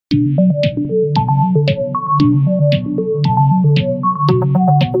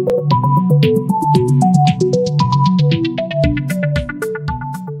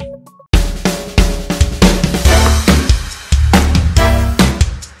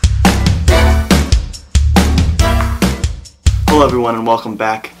Hello everyone and welcome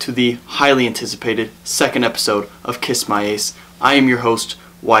back to the highly anticipated second episode of Kiss My Ace. I am your host,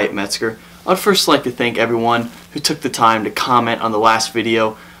 Wyatt Metzger. I'd first like to thank everyone who took the time to comment on the last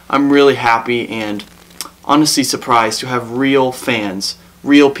video. I'm really happy and honestly surprised to have real fans,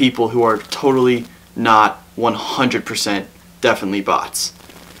 real people who are totally not 100% definitely bots.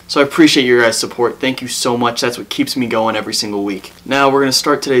 So I appreciate your guys' support. Thank you so much. That's what keeps me going every single week. Now we're going to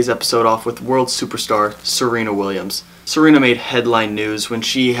start today's episode off with world superstar Serena Williams. Serena made headline news when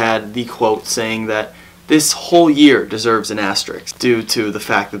she had the quote saying that this whole year deserves an asterisk due to the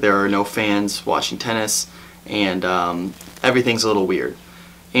fact that there are no fans watching tennis and everything's a little weird.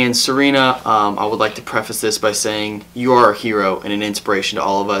 And Serena, I would like to preface this by saying you are a hero and an inspiration to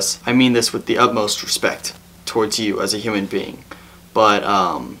all of us. I mean this with the utmost respect towards you as a human being. But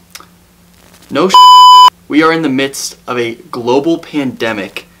we are in the midst of a global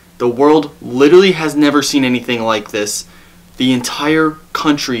pandemic. The world literally has never seen anything like this. The entire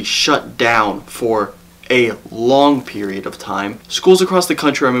country shut down for a long period of time. Schools across the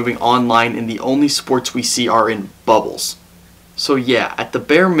country are moving online and the only sports we see are in bubbles. So yeah, at the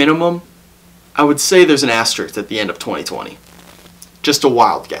bare minimum, I would say there's an asterisk at the end of 2020. Just a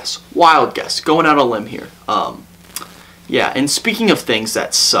wild guess. Wild guess. Going out on a limb here. Yeah, and speaking of things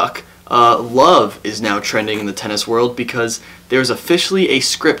that suck, love is now trending in the tennis world because there's officially a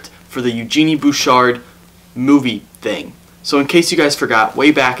script for the Eugenie Bouchard movie thing. So in case you guys forgot,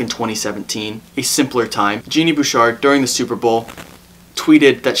 way back in 2017, a simpler time, Eugenie Bouchard, during the Super Bowl,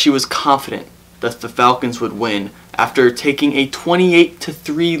 tweeted that she was confident that the Falcons would win after taking a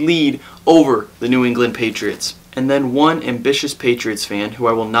 28-3 lead over the New England Patriots. And then one ambitious Patriots fan, who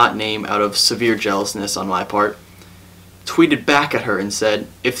I will not name out of severe jealousness on my part, tweeted back at her and said,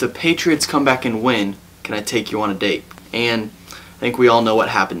 "If the Patriots come back and win, can I take you on a date?" And I think we all know what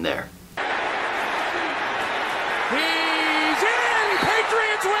happened there. He's in!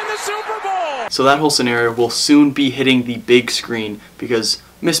 Patriots win the Super Bowl! So that whole scenario will soon be hitting the big screen because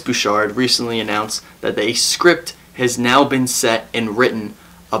Miss Bouchard recently announced that a script has now been set and written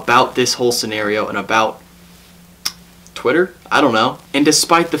about this whole scenario and about Twitter? I don't know. And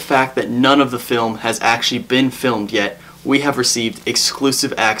despite the fact that none of the film has actually been filmed yet, we have received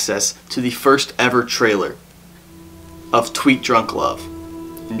exclusive access to the first ever trailer of Tweet Drunk Love.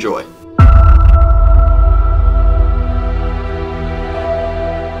 Enjoy.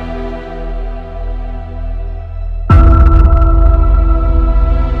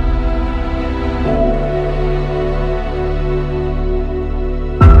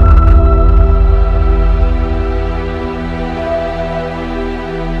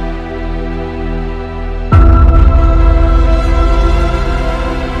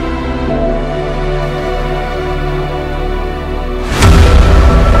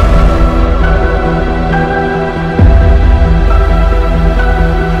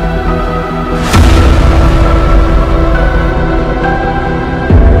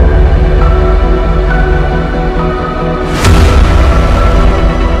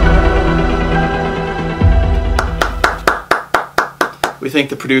 We thank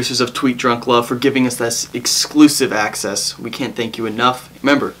the producers of Tweet Drunk Love for giving us this exclusive access. We can't thank you enough.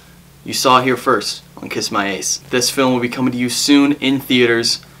 Remember, you saw it here first on Kiss My Ace. This film will be coming to you soon in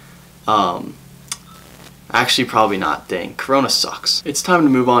theaters. Actually, probably not. Dang, Corona sucks. It's time to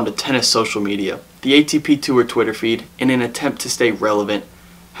move on to tennis social media. The ATP Tour Twitter feed, in an attempt to stay relevant,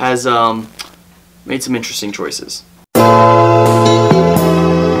 has made some interesting choices.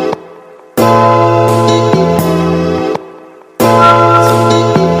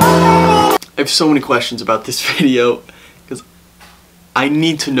 I have so many questions about this video because I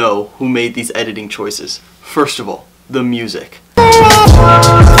need to know who made these editing choices. First of all, the music.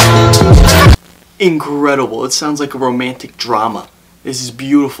 Incredible. It sounds like a romantic drama. This is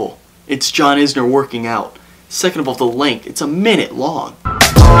beautiful. It's John Isner working out. Second of all, the length. It's a minute long.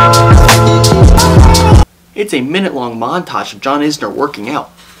 It's a minute-long montage of John Isner working out.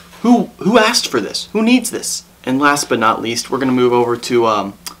 Who asked for this? Who needs this? And last but not least, we're going to move over to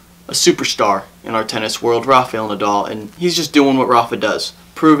a superstar in our tennis world, Rafael Nadal, and he's just doing what Rafa does,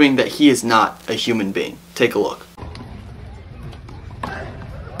 proving that he is not a human being. Take a look.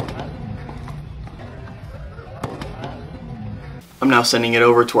 I'm now sending it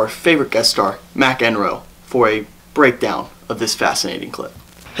over to our favorite guest star, McEnroe, for a breakdown of this fascinating clip.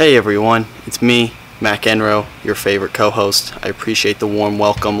 Hey everyone, it's me, McEnroe, your favorite co-host. I appreciate the warm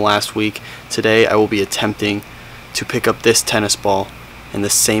welcome last week. Today I will be attempting to pick up this tennis ball in the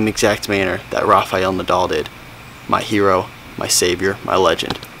same exact manner that Rafael Nadal did. My hero, my savior, my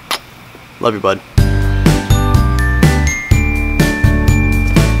legend. Love you, bud.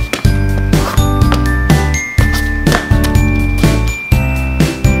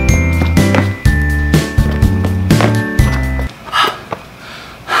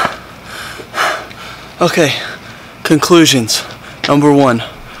 Okay, conclusions. Number 1,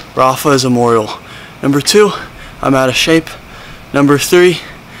 Rafa is immortal. Number 2, I'm out of shape. Number 3,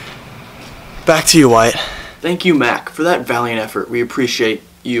 back to you, Wyatt. Thank you, Mac, for that valiant effort. We appreciate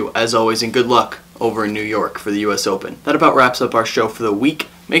you, as always, and good luck over in New York for the US Open. That about wraps up our show for the week.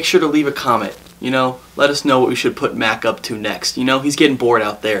 Make sure to leave a comment. Let us know what we should put Mac up to next. He's getting bored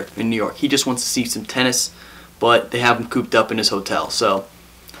out there in New York. He just wants to see some tennis, but they have him cooped up in his hotel. So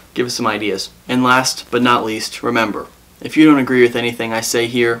give us some ideas. And last but not least, remember, if you don't agree with anything I say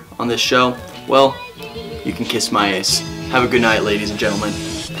here on this show, well, you can kiss my ace. Have a good night, ladies and gentlemen.